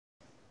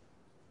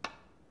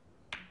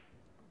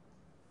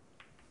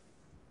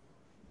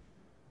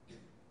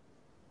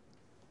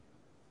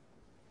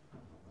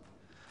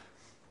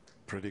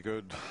Pretty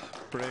good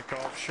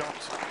break-off shot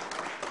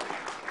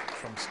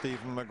from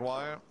Stephen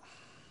Maguire.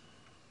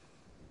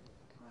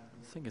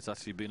 I think it's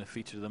actually been a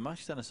feature of the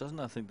match, Dennis, hasn't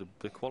it? I think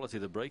the quality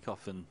of the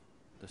break-off in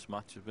this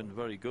match has been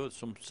very good.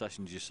 Some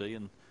sessions you see,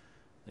 and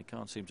they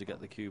can't seem to get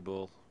the cue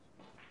ball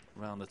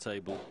around the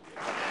table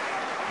as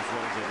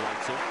well as they'd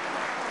like to.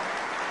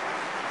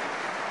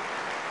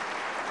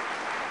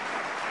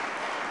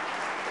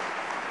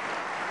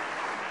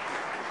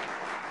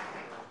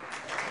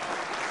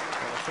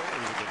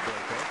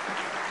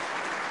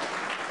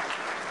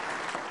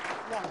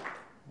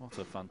 What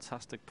a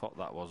fantastic pot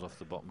that was off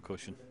the bottom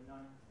cushion.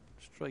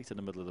 Straight in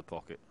the middle of the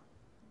pocket.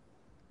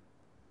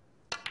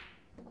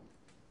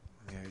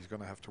 Yeah, he's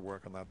going to have to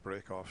work on that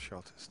break-off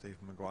shot,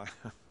 Stephen Maguire.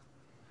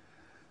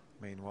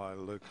 Meanwhile,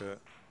 Luca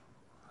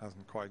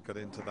hasn't quite got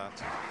into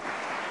that.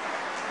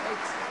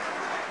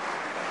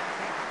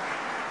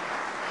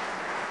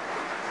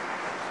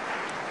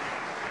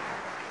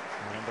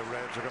 And the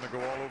Reds are going to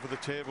go all over the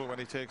table when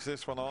he takes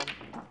this one on.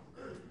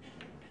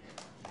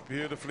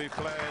 Beautifully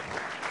played.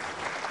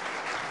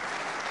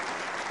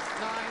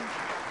 9.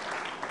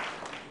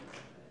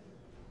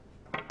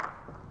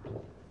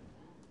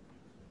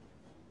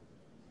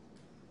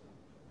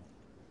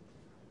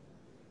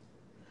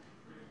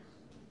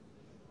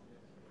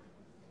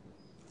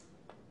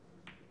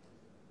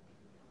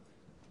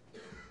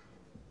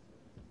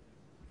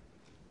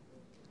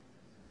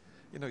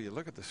 You know, you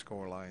look at the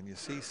scoreline, you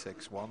see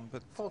 6-1,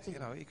 but 40. You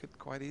know, he could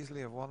quite easily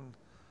have won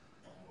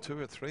 2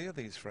 or 3 of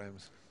these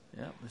frames.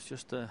 Yeah, there's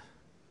just a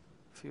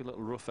few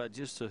little rough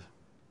edges to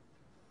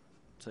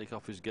take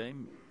off his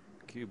game.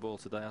 Cue ball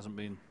today hasn't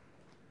been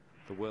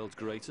the world's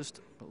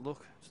greatest, but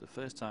look, it's the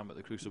first time at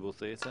the Crucible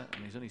Theatre,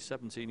 and he's only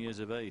 17 years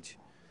of age.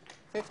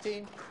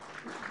 15.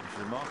 It's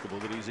remarkable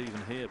that he's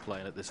even here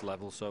playing at this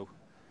level, so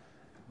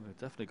we've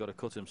definitely got to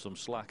cut him some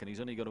slack, and he's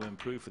only going to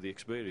improve for the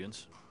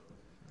experience.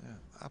 Yeah,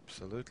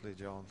 absolutely,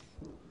 John.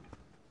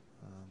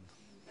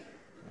 I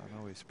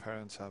know his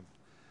parents have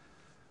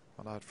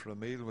went out for a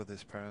meal with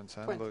his parents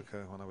and 20.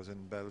 Luca when I was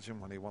in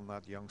Belgium when he won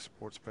that Young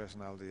Sports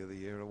Personality of the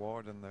Year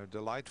award, and they're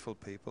delightful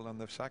people,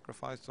 and they've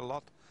sacrificed a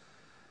lot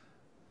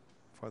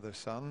for their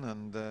son,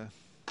 and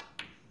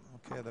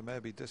okay, they may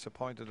be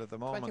disappointed at the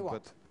moment, 21.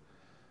 but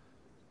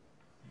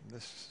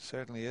this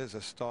certainly is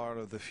a star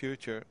of the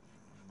future,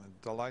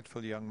 a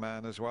delightful young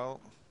man as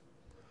well.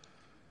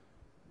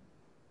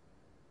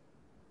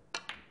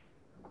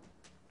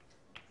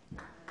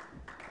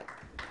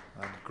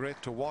 And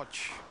great to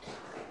watch.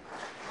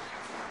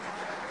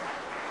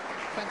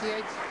 28. I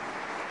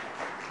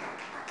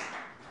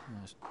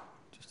was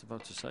just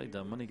about to say,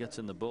 Dan, when he gets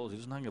in the balls, he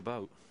doesn't hang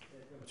about,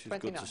 which is 29.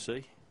 good to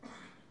see.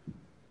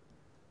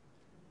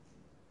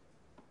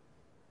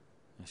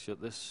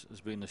 This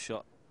has been the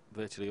shot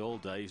virtually all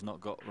day he's not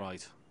got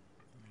right.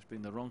 He's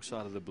been the wrong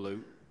side of the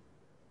blue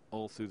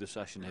all through the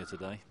session here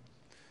today.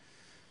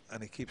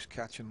 And he keeps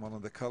catching one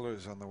of the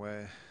colours on the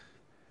way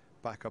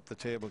back up the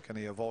table. Can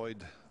he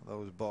avoid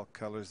those balk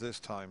colours this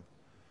time?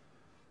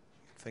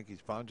 I think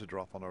he's bound to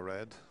drop on a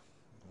red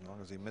as long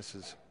as he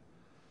misses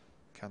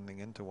canning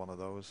into one of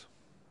those.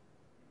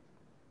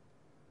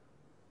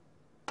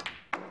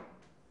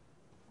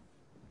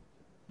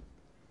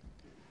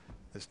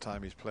 This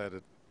time he's played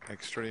it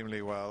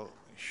extremely well.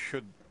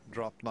 Should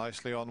drop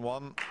nicely on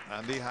one,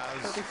 and he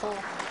has. 34.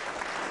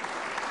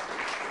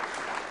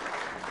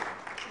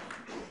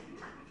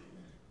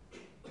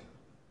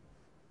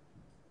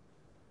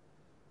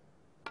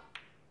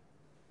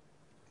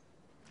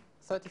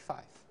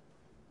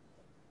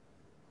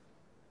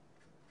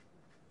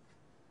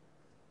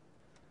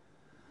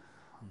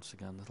 Once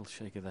again, little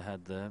shake of the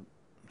head there.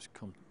 Just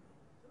come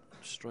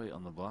straight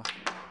on the black.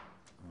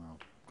 Well,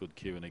 good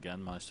cueing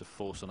again. Managed to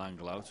force an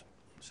angle out.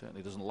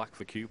 Certainly doesn't lack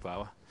for cue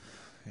power.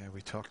 Yeah,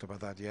 we talked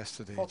about that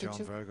yesterday, 42.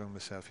 John Virgo and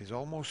myself. He's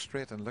almost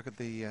straight, and look at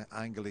the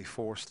angle he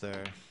forced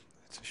there.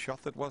 It's a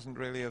shot that wasn't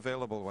really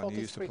available when 43.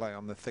 you used to play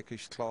on the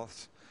thickish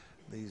cloths.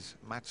 These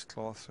match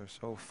cloths are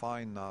so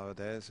fine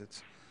nowadays.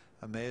 It's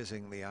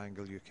amazing the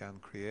angle you can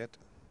create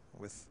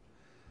with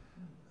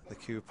the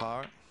cue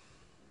power.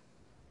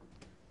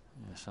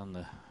 Yes, and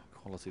the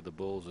quality of the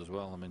balls as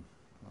well. I mean,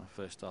 when I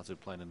first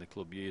started playing in the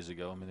club years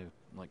ago, I mean, they were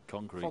like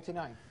concrete.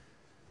 49.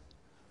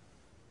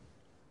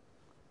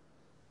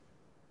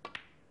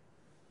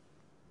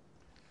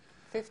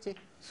 $50.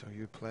 So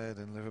you played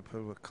in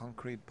Liverpool with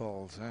concrete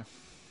balls, eh?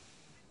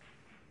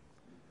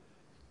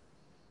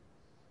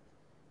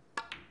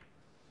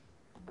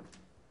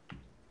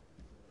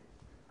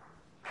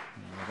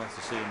 I'd like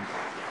to see him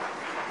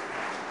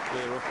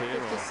clear up here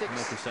 56. or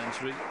make a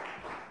century.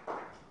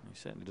 He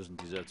certainly doesn't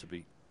deserve to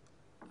be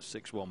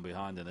 6-1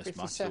 behind in this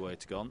 57. match the way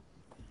it's gone.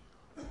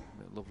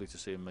 But lovely to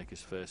see him make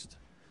his first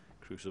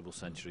Crucible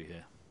century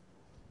here.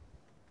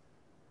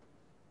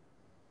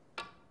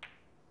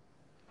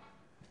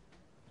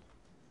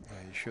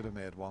 Yeah, he should have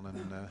made one in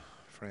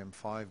frame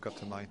 5, got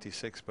to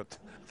 96, but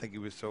I think he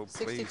was so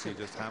 62. pleased he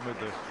just hammered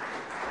the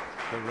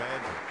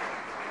red.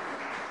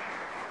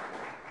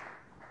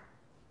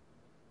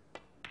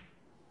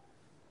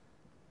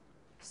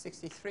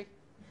 $63.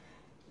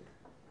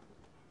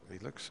 He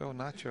looks so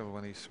natural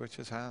when he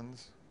switches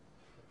hands.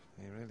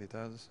 He really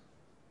does.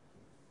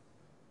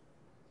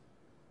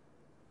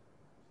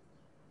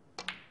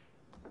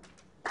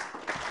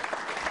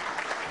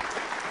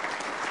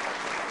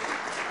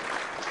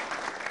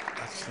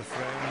 That's the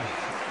frame,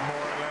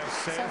 more or less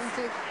safe.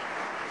 70.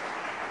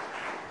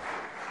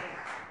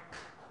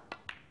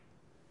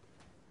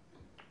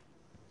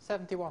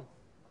 71.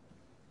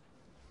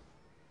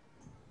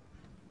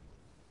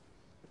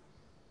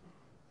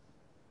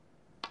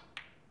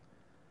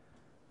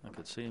 I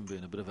could see him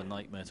being a bit of a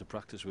nightmare to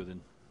practice with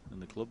in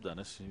the club,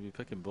 Dennis. He'd be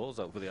picking balls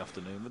out for the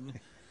afternoon, wouldn't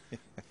he?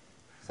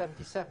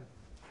 77.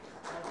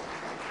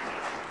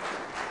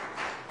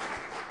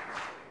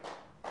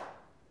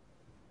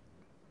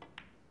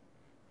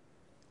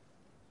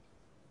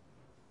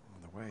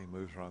 The way he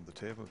moves around the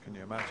table, can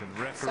you imagine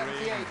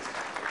refereeing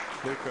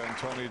Luca and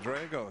Tony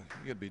Drago?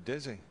 You'd be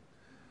dizzy.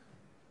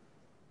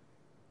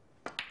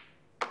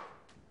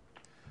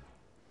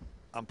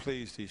 I'm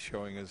pleased he's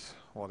showing us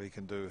what he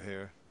can do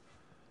here.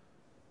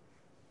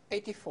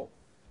 84.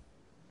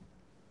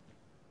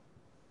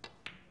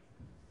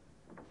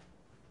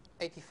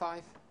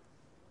 85.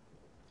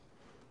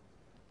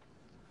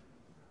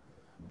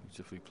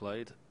 Beautifully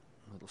played.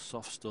 A little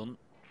soft stun.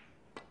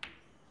 The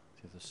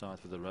other side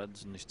for the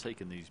Reds, and he's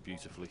taken these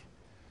beautifully.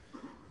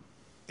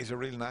 He's a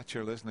real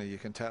natural, isn't he? You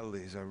can tell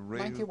he's a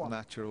real 91.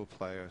 natural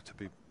player. To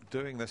be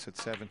doing this at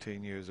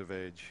 17 years of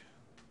age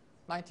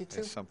 92.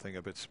 is something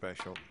a bit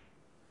special.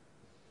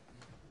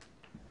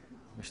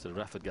 Wish the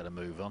ref would get a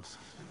move on.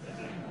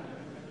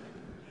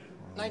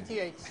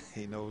 98.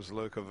 He knows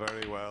Luca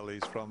very well.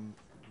 He's from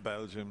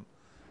Belgium.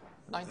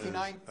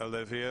 99.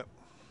 Olivia.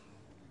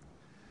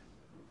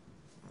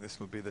 This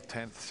will be the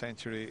 10th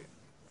century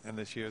in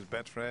this year's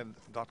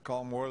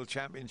Betfred.com World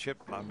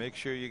Championship. Now make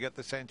sure you get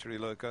the century,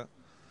 Luca.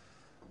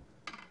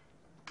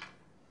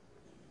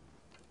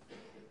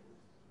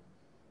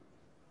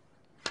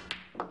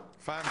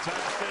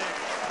 Fantastic.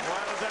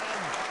 Well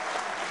done.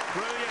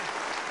 Brilliant.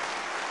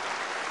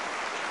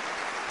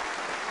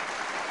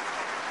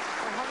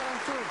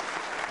 102.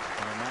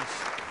 A nice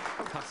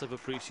passive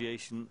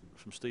appreciation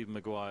from Stephen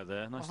Maguire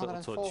there. Nice little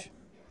 104. touch.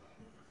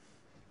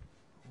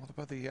 What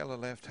about the yellow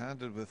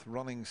left-handed with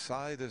running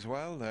side as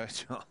well there,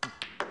 John?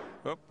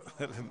 Oh,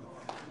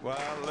 well,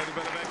 a little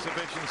bit of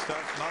exhibition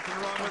stuff. Nothing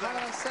wrong with that.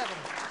 107.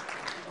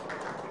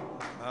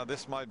 Now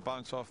this might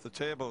bounce off the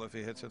table if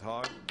he hits it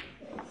hard.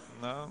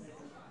 No.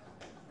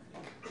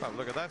 Oh,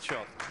 look at that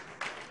shot.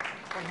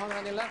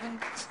 111.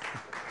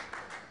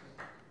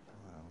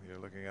 Well, you're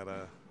looking at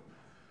a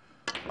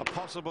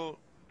possible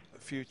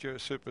future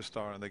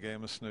superstar in the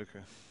game of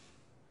snooker.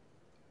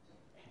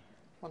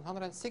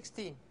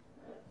 116.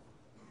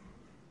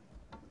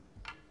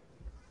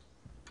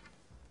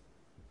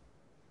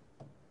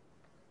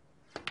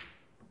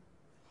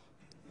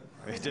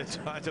 He did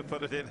try to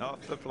put it in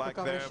off the black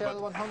Luca there, Brecel,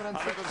 but 115,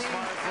 a little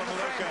smile from and the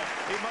Luca.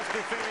 frame. He must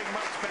be feeling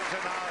much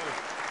better now.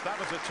 That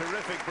was a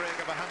terrific break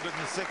of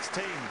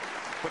 116,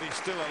 but he's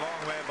still a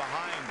long way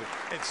behind.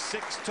 It's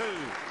 6-2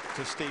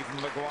 to Stephen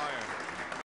Maguire.